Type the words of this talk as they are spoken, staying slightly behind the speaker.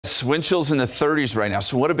Wind chills in the 30s right now,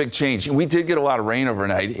 so what a big change. We did get a lot of rain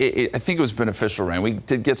overnight. I think it was beneficial rain. We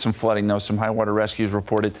did get some flooding, though, some high water rescues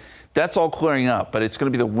reported. That's all clearing up, but it's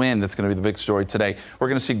going to be the wind that's going to be the big story today. We're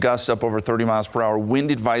going to see gusts up over 30 miles per hour. Wind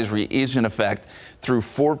advisory is in effect through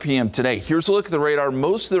 4 p.m. today. Here's a look at the radar.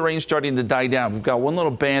 Most of the rain starting to die down. We've got one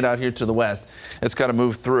little band out here to the west that's got to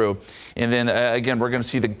move through. And then, again, we're going to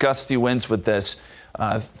see the gusty winds with this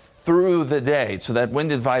through the day. So that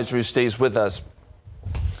wind advisory stays with us.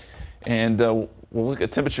 And we'll look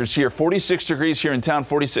at temperatures here. 46 degrees here in town,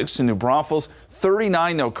 46 in New Braunfels,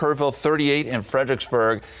 39 though, Kerrville, 38 in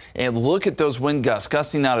Fredericksburg. And look at those wind gusts,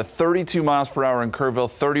 gusting now to 32 miles per hour in Kerrville,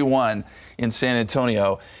 31 in San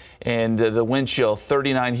Antonio. And the wind chill,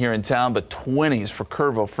 39 here in town, but 20s for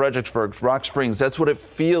Kerrville, Fredericksburg, Rock Springs. That's what it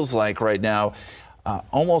feels like right now.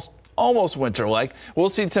 Almost winter-like. We'll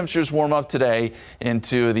see temperatures warm up today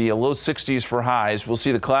into the low 60s for highs. We'll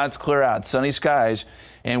see the clouds clear out, sunny skies,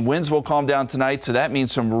 and winds will calm down tonight. So that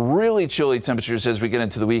means some really chilly temperatures as we get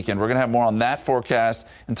into the weekend. We're going to have more on that forecast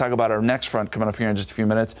and talk about our next front coming up here in just a few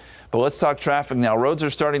minutes. But let's talk traffic now. Roads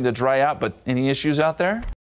are starting to dry out, but any issues out there?